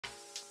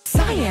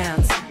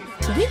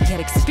SciAnts. We get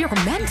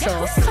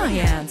experimental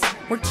science.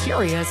 We're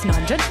curious,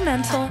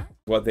 non-judgmental.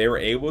 What they were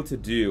able to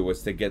do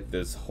was to get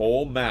this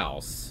whole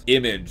mouse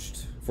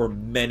imaged for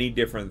many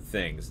different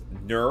things.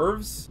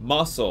 Nerves,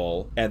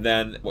 muscle, and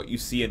then what you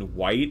see in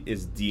white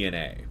is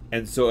DNA.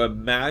 And so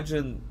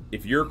imagine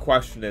if your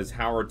question is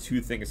how are two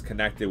things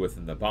connected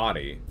within the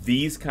body,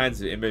 these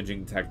kinds of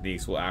imaging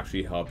techniques will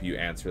actually help you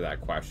answer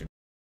that question.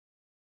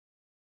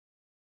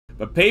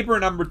 But paper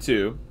number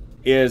 2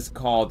 is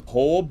called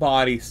Whole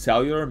Body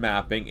Cellular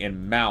Mapping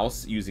in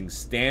Mouse Using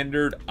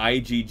Standard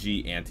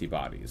IgG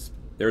Antibodies.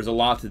 There's a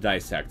lot to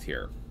dissect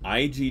here.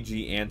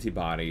 IgG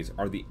antibodies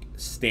are the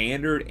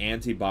standard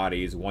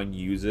antibodies one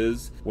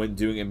uses when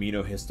doing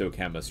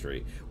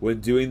immunohistochemistry.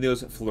 When doing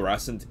those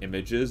fluorescent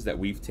images that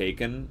we've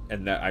taken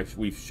and that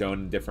we've shown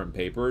in different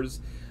papers,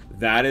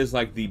 that is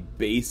like the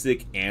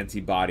basic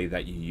antibody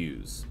that you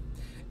use.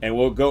 And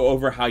we'll go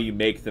over how you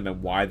make them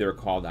and why they're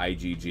called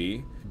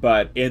IgG.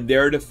 But in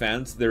their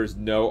defense, there's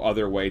no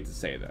other way to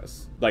say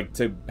this. Like,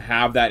 to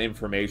have that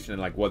information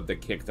and like what the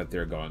kick that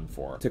they're going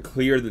for to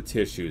clear the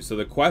tissue. So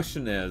the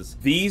question is,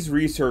 these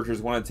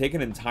researchers want to take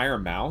an entire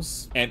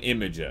mouse and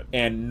image it.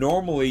 And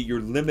normally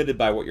you're limited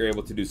by what you're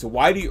able to do. So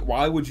why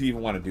would you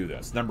even want to do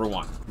this? Number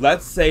one,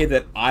 let's say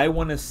that I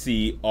want to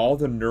see all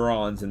the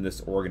neurons in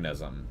this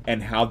organism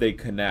and how they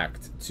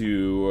connect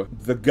to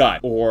the gut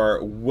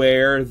or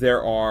where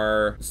there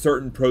are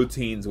certain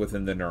proteins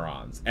within the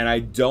neurons. And I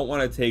don't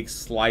want to take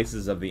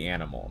slices of the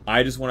animal.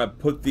 I just want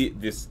to put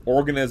this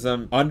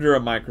organism under a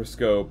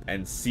microscope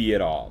and see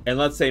it all. And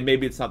let's say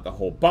maybe it's not the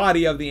whole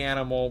body of the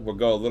animal. We'll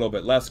go a little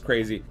bit less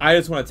crazy. I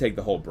just want to take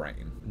the whole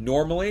brain.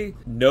 Normally,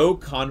 no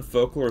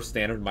confocal or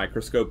standard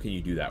microscope can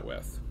you do that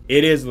with.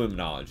 It is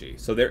luminology.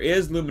 So there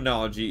is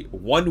luminology,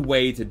 one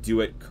way to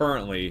do it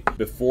currently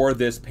before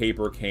this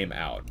paper came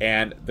out.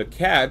 And the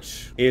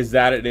catch is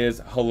that it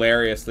is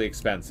hilariously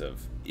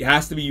expensive. It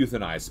has to be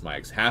euthanized,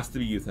 Smikes. Has to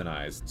be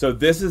euthanized. So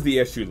this is the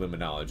issue,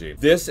 luminology.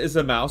 This is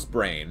a mouse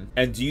brain,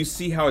 and do you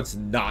see how it's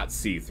not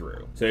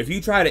see-through? So if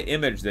you try to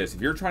image this,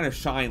 if you're trying to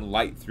shine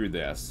light through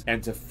this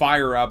and to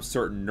fire up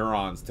certain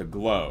neurons to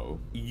glow,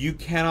 you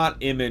cannot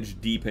image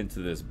deep into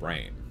this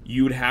brain.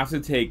 You would have to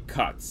take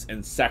cuts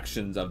and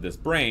sections of this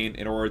brain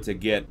in order to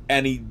get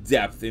any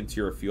depth into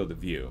your field of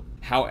view.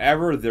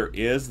 However, there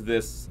is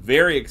this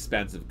very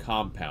expensive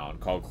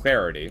compound called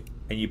Clarity,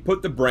 and you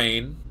put the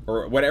brain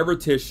or whatever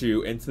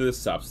tissue into this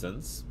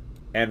substance,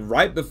 and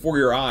right before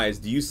your eyes,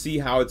 do you see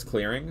how it's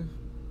clearing?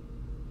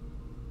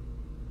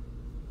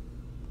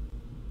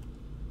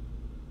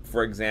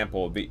 For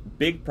example, the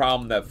big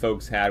problem that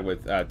folks had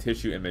with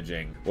tissue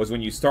imaging was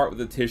when you start with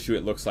the tissue,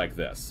 it looks like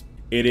this.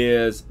 It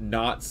is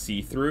not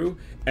see-through,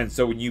 and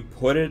so when you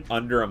put it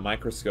under a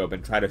microscope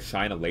and try to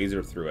shine a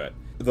laser through it,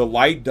 the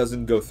light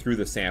doesn't go through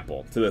the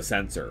sample to the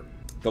sensor.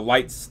 The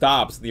light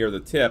stops near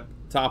the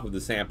top of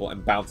the sample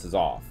and bounces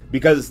off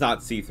because it's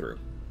not see-through.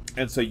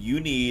 And so you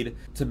need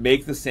to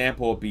make the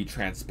sample be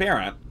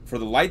transparent for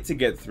the light to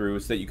get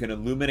through so that you can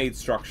illuminate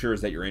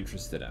structures that you're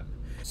interested in.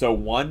 So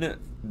one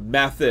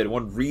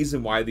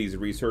reason why these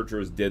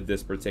researchers did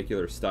this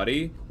particular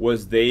study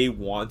was they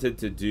wanted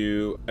to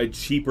do a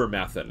cheaper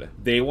method.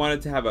 They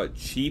wanted to have a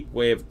cheap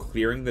way of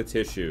clearing the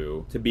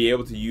tissue to be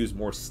able to use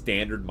more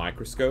standard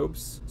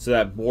microscopes so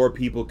that more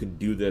people can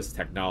do this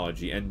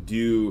technology and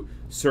do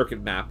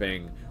circuit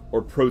mapping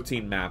or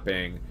protein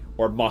mapping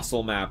or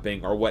muscle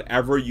mapping or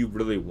whatever you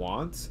really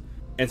want.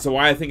 And so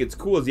why I think it's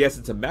cool is, yes,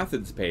 it's a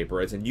methods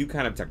paper, it's a new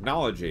kind of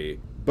technology,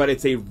 but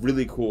it's a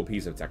really cool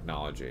piece of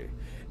technology.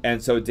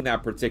 And so in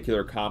that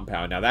particular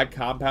compound, now that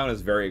compound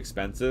is very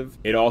expensive.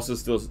 It also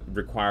still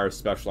requires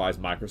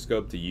specialized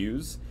microscope to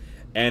use.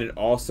 And it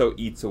also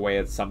eats away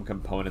at some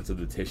components of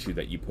the tissue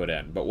that you put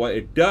in. But what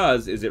it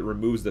does is it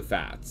removes the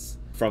fats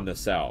from the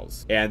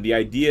cells. And the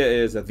idea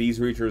is that these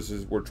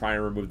researchers were trying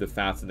to remove the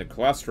fats and the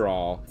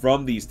cholesterol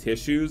from these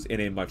tissues in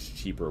a much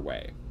cheaper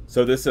way.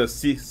 So this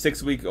is a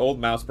 6-week-old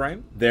mouse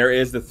brain. There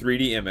is the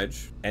 3D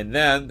image. And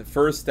then the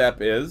first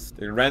step is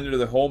to render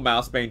the whole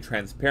mouse brain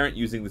transparent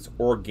using this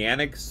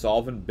organic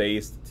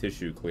solvent-based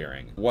tissue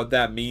clearing. What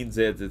that means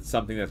is it's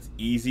something that's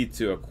easy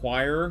to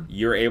acquire,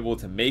 you're able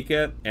to make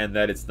it, and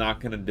that it's not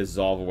going to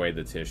dissolve away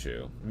the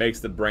tissue. It makes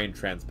the brain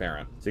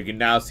transparent. So you can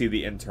now see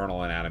the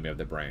internal anatomy of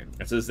the brain.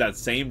 And so it's that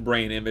same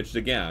brain imaged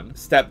again.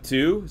 Step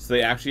 2, so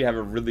they actually have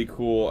a really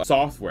cool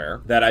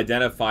software that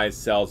identifies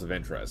cells of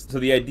interest. So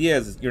the idea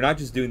is you're not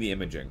just doing the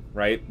imaging,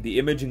 right? The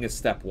imaging is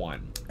step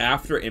 1.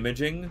 After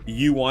imaging,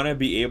 you want to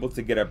be able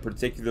to get a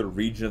particular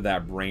region of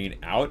that brain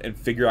out and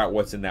figure out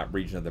what's in that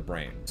region of the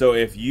brain. So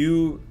if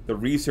you, the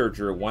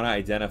researcher, want to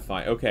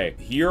identify, okay,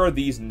 here are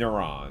these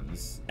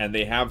neurons and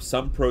they have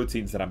some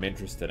proteins that I'm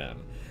interested in.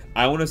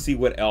 I want to see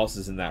what else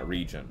is in that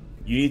region.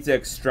 You need to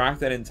extract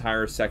that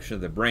entire section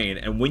of the brain,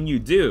 and when you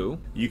do,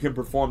 you can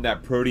perform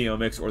that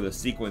proteomics or the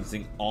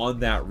sequencing on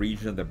that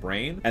region of the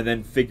brain and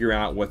then figure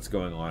out what's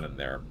going on in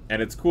there.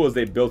 And it's cool as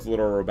they built a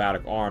little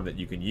robotic arm that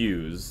you can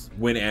use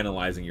when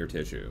analyzing your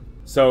tissue.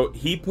 So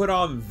he put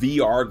on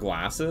VR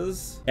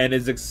glasses and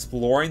is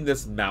exploring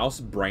this mouse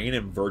brain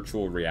in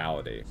virtual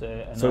reality.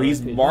 So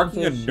he's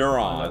marking a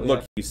neuron.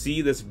 Look, you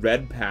see this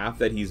red path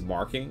that he's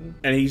marking,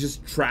 and he's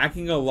just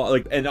tracking along.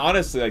 Like, and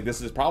honestly, like,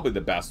 this is probably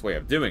the best way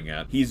of doing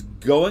it. He's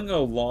going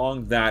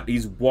along that.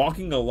 He's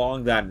walking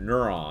along that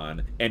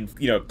neuron, and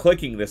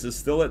clicking. This is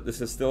still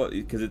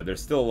because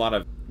there's still a lot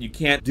of. You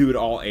can't do it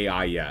all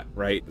AI yet,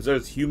 right? So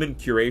there's human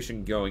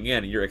curation going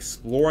in, and you're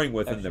exploring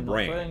within the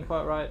brain. Not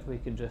quite right. We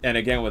can just. And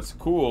again, what's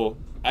cool,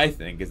 I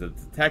think, is that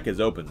the tech is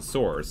open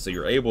source, so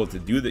you're able to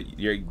do that.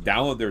 You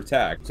download their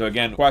tech. So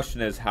again, the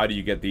question is, how do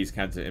you get these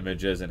kinds of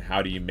images, and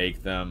how do you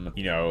make them,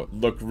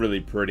 look really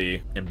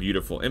pretty and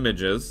beautiful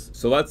images?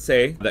 So let's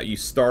say that you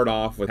start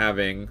off with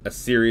having a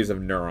series of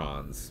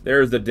neurons.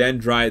 There's the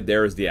dendrite,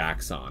 there's the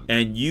axon,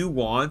 and you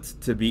want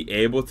to be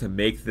able to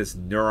make this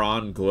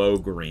neuron glow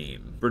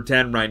green.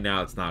 Pretend right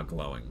now it's not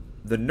glowing.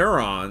 The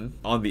neuron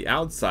on the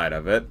outside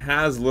of it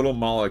has little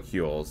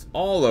molecules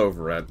all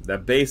over it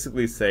that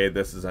basically say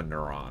this is a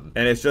neuron,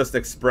 and it's just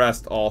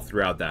expressed all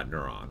throughout that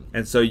neuron.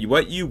 And so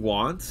what you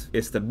want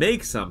is to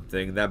make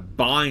something that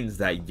binds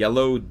that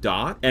yellow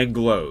dot and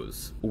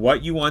glows.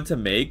 What you want to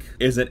make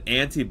is an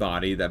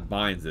antibody that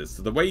binds this.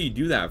 So the way you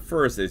do that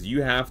first is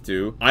you have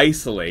to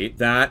isolate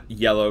that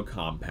yellow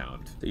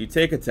compound. So you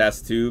take a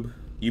test tube,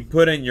 you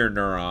put in your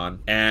neuron,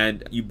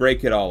 and you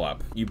break it all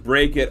up. You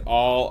break it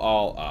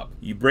all up.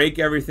 You break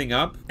everything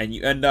up, and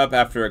you end up,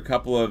 after a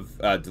couple of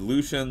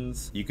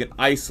dilutions, you can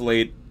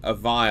isolate a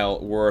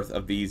vial worth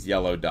of these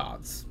yellow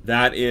dots.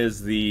 That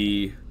is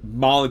the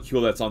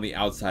molecule that's on the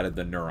outside of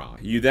the neuron.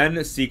 You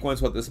then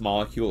sequence what this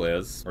molecule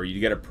is, or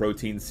you get a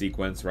protein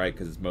sequence, right?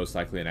 Because it's most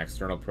likely an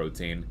external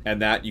protein. And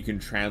that you can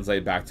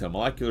translate back to a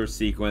molecular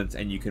sequence,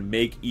 and you can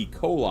make E.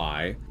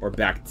 coli or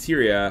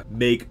bacteria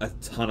make a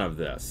ton of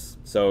this.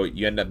 So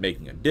you end up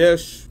making a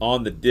dish.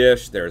 On the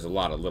dish, there's a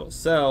lot of little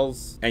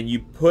cells, and you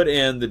put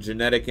in the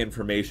genetic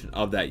information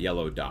of that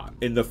yellow dot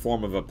in the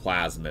form of a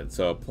plasmid.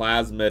 So a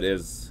plasmid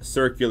is a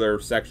circular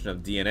section of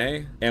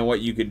DNA, and what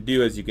you can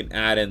do is you can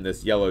add in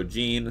this yellow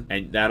gene,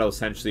 and that'll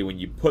essentially, when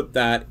you put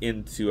that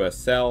into a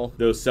cell,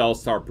 those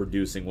cells start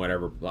producing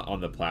whatever on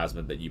the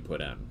plasmid that you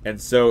put in.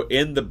 And so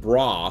in the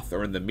broth,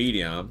 or in the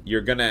medium,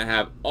 you're gonna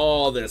have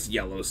all this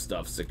yellow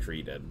stuff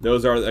secreted.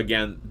 Those are,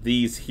 again,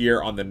 these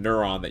here on the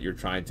neuron that you're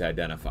trying to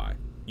identify.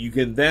 You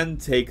can then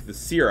take the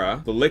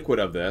sera, the liquid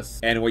of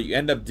this, and what you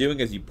end up doing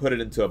is you put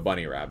it into a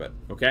bunny rabbit,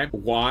 okay?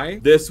 Why?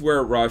 This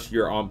where, Rush,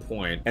 you're on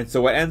point. And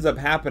so what ends up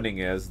happening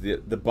is the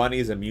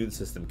bunny's immune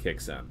system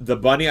kicks in. The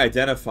bunny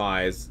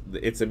identifies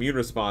its immune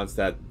response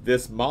that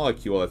this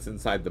molecule that's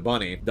inside the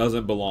bunny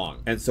doesn't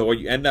belong. And so what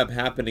you end up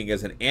happening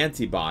is an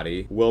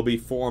antibody will be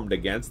formed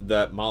against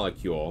that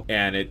molecule,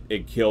 and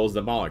it kills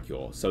the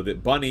molecule. So the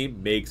bunny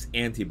makes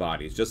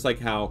antibodies, just like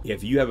how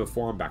if you have a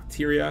foreign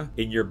bacteria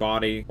in your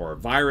body or a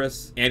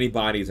virus,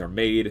 antibodies are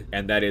made,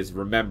 and that is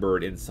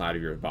remembered inside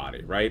of your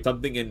body, right?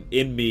 Something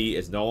in me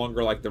is no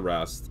longer like the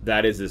rest.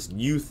 That is this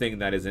new thing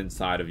that is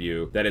inside of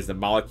you, that is the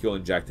molecule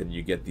injected, and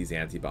you get these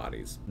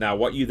antibodies. Now,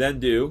 what you then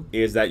do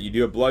is that you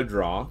do a blood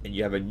draw, and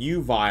you have a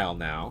new vial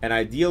now, and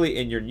ideally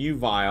in your new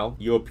vial,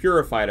 you'll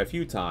purify it a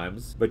few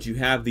times, but you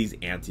have these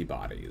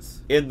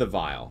antibodies in the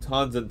vial.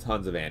 Tons and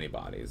tons of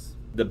antibodies.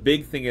 The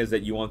big thing is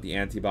that you want the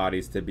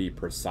antibodies to be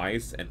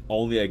precise and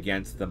only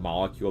against the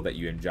molecule that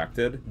you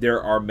injected.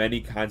 There are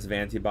many kinds of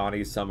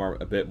antibodies. Some are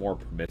a bit more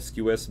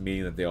promiscuous,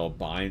 meaning that they'll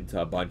bind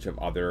to a bunch of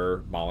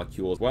other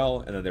molecules as well,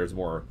 and then there's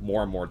more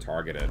and more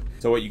targeted.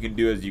 So what you can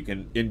do is you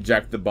can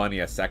inject the bunny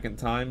a second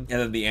time, and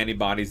then the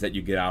antibodies that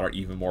you get out are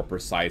even more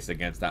precise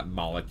against that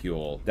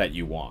molecule that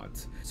you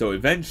want. So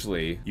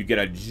eventually, you get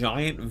a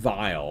giant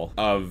vial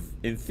of,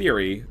 in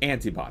theory,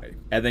 antibody.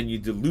 And then you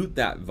dilute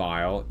that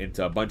vial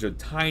into a bunch of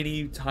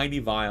tiny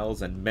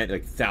vials, and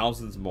like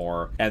thousands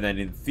more. And then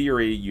in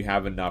theory, you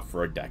have enough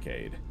for a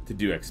decade to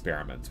do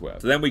experiments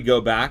with. So then we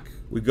go back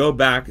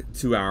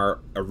to our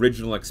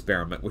original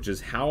experiment, which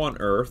is how on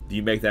earth do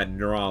you make that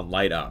neuron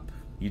light up?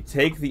 You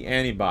take the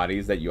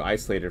antibodies that you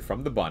isolated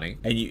from the bunny,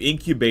 and you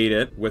incubate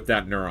it with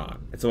that neuron.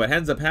 And so what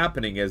ends up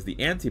happening is the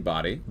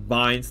antibody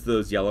binds to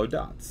those yellow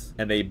dots,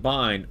 and they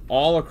bind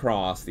all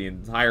across the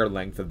entire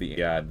length of the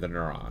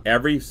neuron.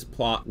 Every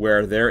spot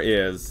where there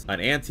is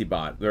an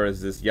antibody, there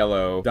is this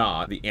yellow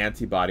dot, the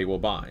antibody will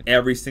bind.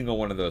 Every single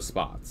one of those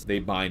spots, they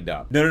bind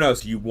up. No,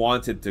 so you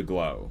want it to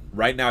glow.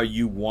 Right now,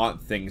 you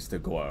want things to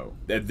glow.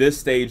 At this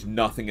stage,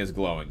 nothing is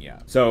glowing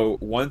yet. So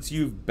once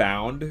you've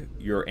bound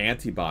your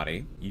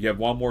antibody, you have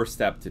one more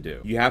step to do.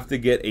 You have to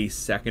get a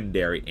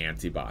secondary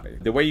antibody.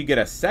 The way you get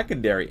a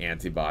secondary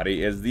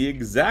antibody is the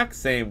exact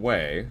same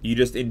way. You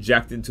just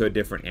inject into a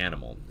different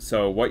animal.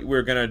 So what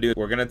we're gonna do,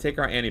 we're gonna take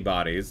our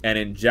antibodies and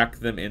inject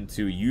them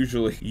into,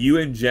 usually you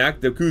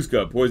inject the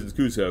Cusco, poisons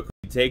Cusco.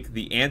 You take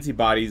the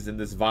antibodies in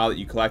this vial that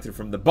you collected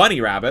from the bunny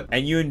rabbit,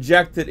 and you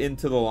inject it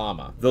into the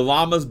llama. The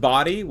llama's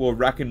body will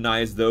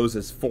recognize those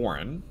as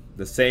foreign,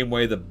 the same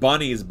way the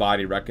bunny's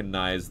body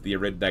recognized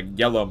that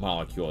yellow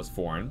molecule as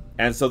foreign.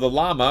 And so the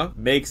llama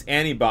makes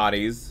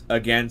antibodies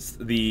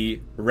against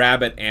the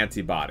rabbit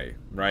antibody,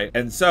 right?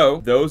 And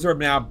so those are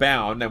now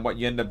bound, and what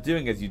you end up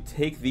doing is you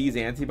take these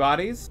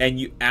antibodies and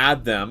you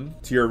add them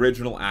to your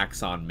original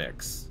axon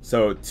mix.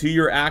 So to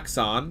your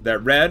axon,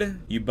 that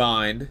red, you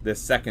bind the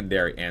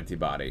secondary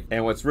antibody.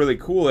 And what's really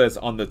cool is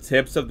on the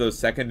tips of those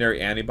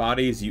secondary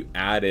antibodies, you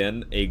add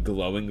in a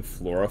glowing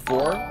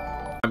fluorophore.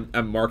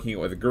 I'm marking it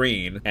with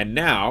green, and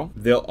now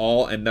they'll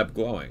all end up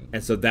glowing.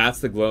 And so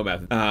that's the glow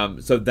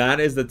method. So that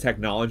is the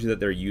technology that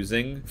they're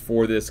using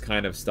for this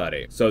kind of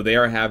study. So they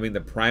are having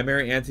the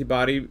primary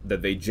antibody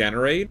that they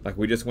generate, like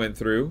we just went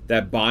through,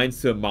 that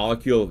binds to a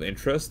molecule of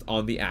interest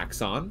on the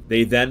axon.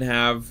 They then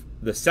have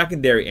the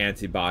secondary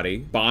antibody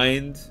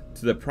bind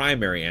to the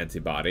primary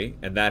antibody,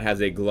 and that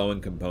has a glowing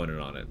component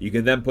on it. You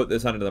can then put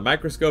this under the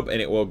microscope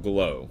and it will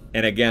glow.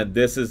 And again,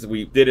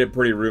 we did it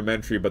pretty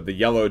rudimentary, but the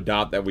yellow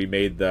dot that we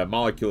made the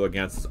molecule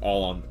against is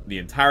all on the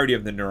entirety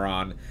of the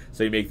neuron,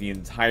 so you make the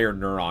entire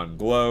neuron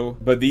glow.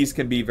 But these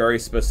can be very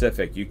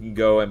specific. You can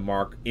go and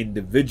mark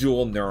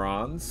individual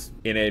neurons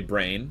in a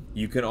brain.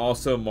 You can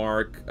also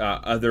mark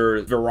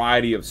other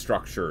variety of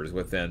structures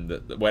within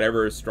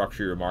whatever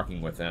structure you're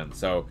marking within.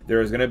 So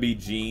there's going to be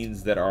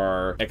genes that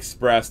are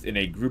expressed in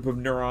a group of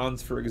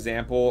neurons, for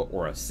example,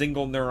 or a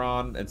single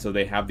neuron, and so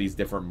they have these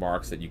different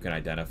marks that you can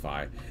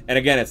identify. And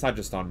again, it's not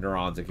just on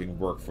neurons, it can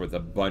work with a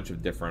bunch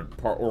of different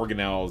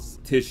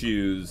organelles,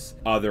 tissues,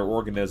 other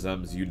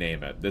organisms, you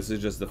name it. This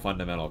is just the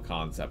fundamental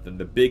concept. And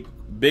the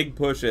big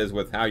push is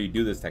with how you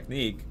do this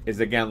technique is,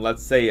 again,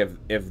 let's say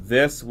if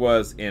this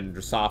was in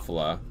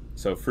Drosophila,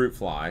 so fruit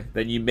fly,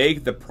 then you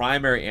make the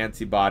primary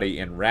antibody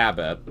in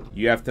rabbit,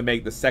 you have to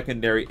make the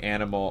secondary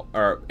animal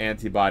or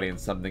antibody in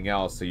something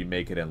else, so you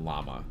make it in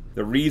llama.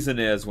 The reason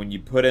is when you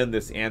put in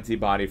this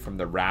antibody from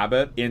the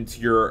rabbit into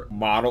your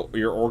model,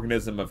 your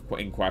organism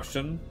in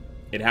question,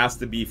 it has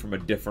to be from a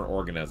different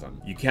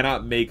organism. You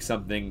cannot make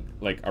something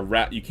like a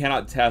rat. You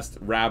cannot test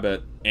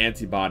rabbit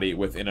antibody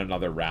within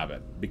another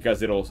rabbit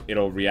because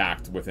it'll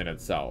react within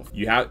itself.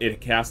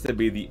 It has to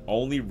be the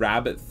only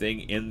rabbit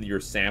thing in your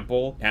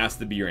sample has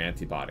to be your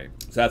antibody.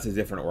 So that's a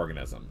different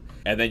organism.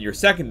 And then your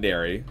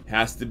secondary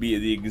has to be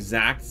the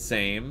exact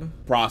same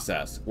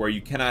process where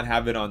you cannot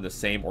have it on the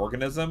same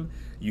organism.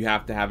 You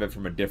have to have it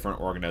from a different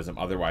organism,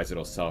 otherwise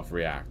it'll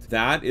self-react.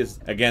 That is,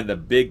 again, the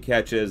big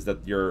catch is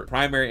that your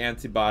primary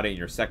antibody and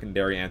your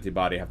secondary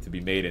antibody have to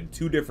be made in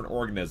two different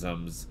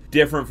organisms,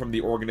 different from the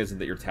organism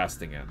that you're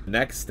testing in. The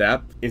next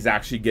step is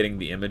actually getting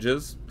the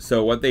images.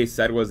 So what they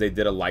said was they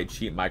did a light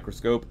sheet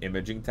microscope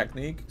imaging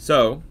technique.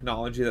 So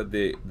technology that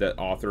the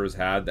authors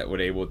had that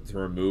would able to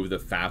remove the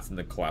fats and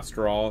the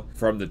cholesterol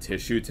from the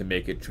tissue to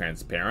make it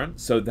transparent.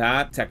 So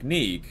that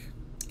technique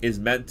is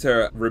meant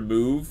to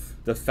remove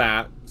the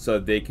fat so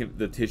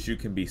the tissue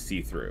can be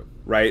see-through,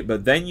 right?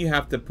 But then you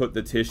have to put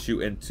the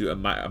tissue into a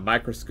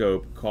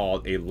microscope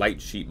called a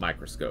light sheet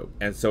microscope.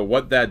 And so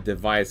what that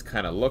device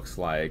kind of looks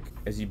like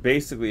is you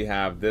basically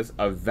have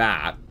a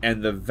vat,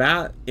 and the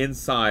vat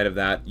inside of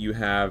that you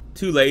have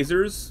two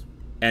lasers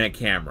and a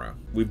camera.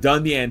 We've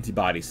done the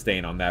antibody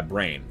stain on that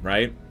brain,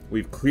 right?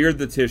 We've cleared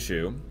the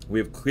tissue.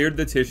 We've cleared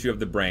the tissue of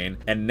the brain,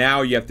 and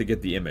now you have to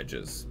get the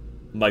images.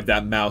 Like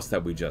that mouse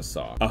that we just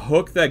saw. A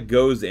hook that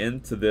goes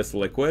into this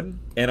liquid,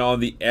 and on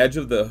the edge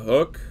of the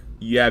hook,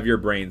 you have your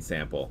brain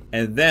sample.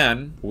 And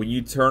then, when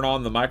you turn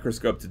on the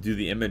microscope to do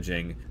the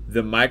imaging,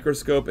 the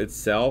microscope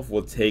itself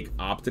will take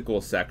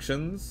optical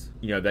sections,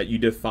 that you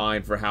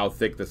define for how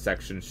thick the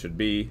sections should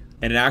be.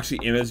 And it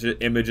actually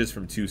images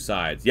from two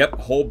sides. Yep,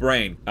 whole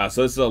brain.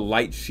 So this is a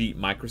light sheet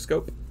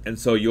microscope. And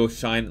so you'll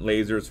shine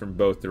lasers from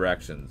both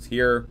directions,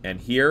 here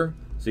and here.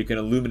 So you can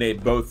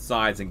illuminate both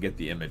sides and get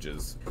the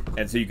images.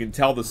 And so you can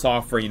tell the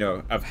software,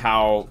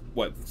 of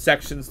what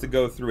sections to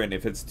go through. And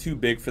if it's too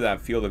big for that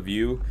field of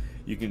view,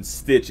 you can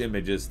stitch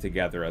images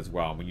together as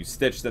well. When you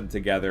stitch them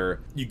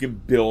together, you can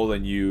build a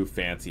new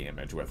fancy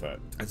image with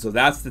it. And so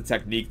that's the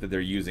technique that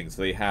they're using.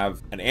 So they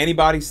have an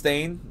antibody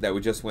stain that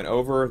we just went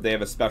over. They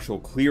have a special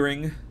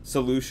clearing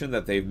solution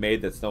that they've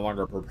made that's no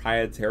longer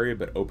proprietary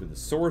but open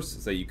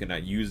source, so you can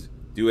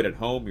do it at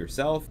home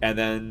yourself. And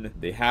then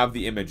they have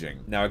the imaging.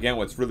 Now again,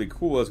 what's really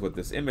cool is with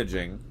this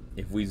imaging,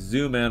 if we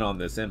zoom in on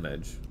this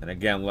image, and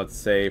again, let's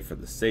say for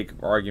the sake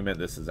of argument,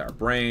 this is our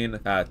brain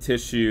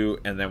tissue,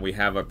 and then we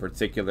have a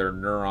particular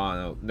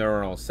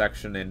neuronal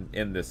section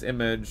in this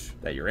image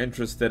that you're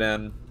interested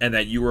in, and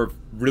that you were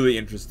really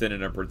interested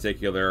in a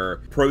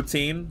particular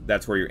protein.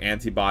 That's where your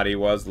antibody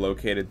was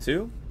located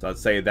to. So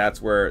let's say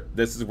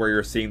this is where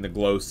you're seeing the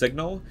glow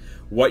signal.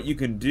 What you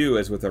can do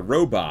is with a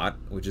robot,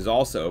 which is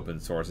also open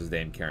source, as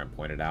Dan Karen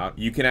pointed out,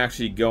 you can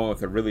actually go in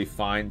with a really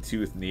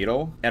fine-tooth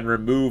needle and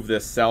remove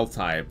this cell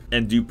type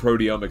and do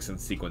proteomics and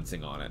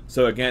sequencing on it.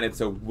 So again,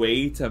 it's a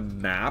way to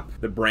map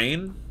the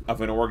brain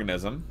of an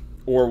organism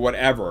or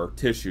whatever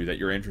tissue that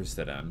you're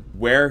interested in,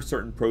 where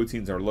certain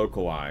proteins are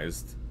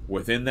localized,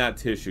 within that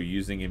tissue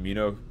using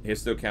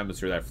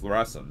immunohistochemistry, that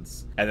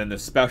fluorescence, and then the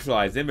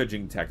specialized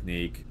imaging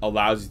technique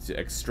allows you to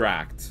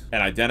extract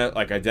and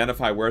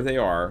identify where they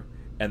are,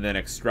 and then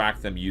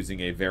extract them using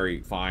a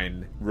very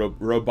fine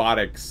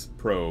robotics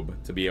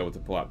probe to be able to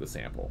pull out the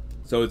sample.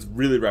 So it's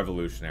really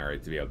revolutionary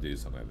to be able to do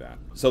something like that.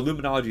 So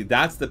luminology,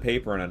 that's the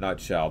paper in a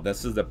nutshell.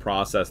 This is the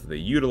process that they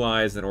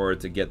utilize in order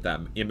to get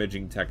that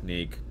imaging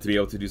technique to be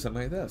able to do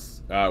something like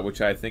this,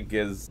 which I think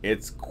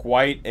it's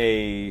quite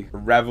a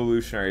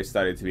revolutionary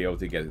study to be able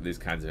to get these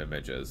kinds of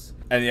images.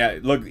 And yeah,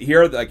 look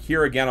here,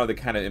 here again are the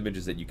kind of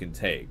images that you can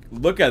take.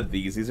 Look at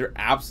these. These are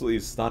absolutely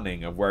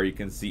stunning, of where you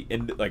can see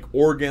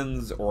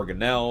organs,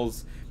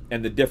 organelles,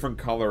 and the different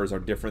colors are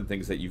different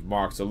things that you've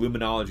marked. So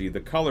luminology,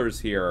 the colors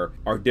here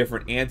are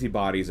different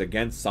antibodies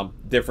against some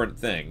different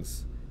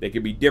things. They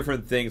could be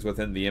different things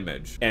within the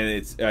image, and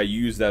it's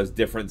used as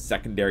different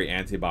secondary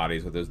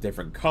antibodies with those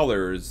different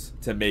colors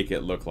to make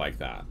it look like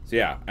that. So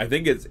yeah, I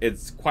think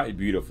it's quite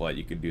beautiful that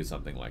you can do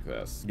something like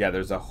this. Yeah,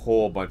 there's a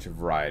whole bunch of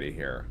variety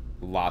here.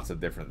 Lots of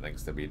different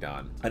things to be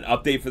done. An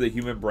update for the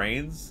human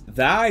brains?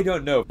 That I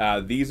don't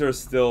know. These are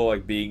still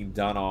being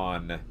done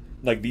on,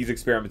 these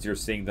experiments you're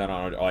seeing done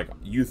on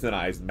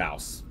euthanized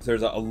mouse. So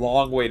there's a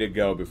long way to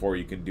go before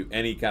you can do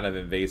any kind of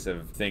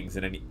invasive things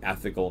in any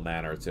ethical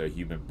manner to a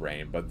human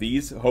brain. But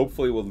these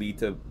hopefully will lead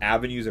to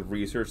avenues of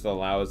research that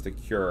allow us to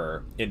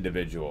cure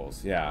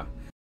individuals. Yeah.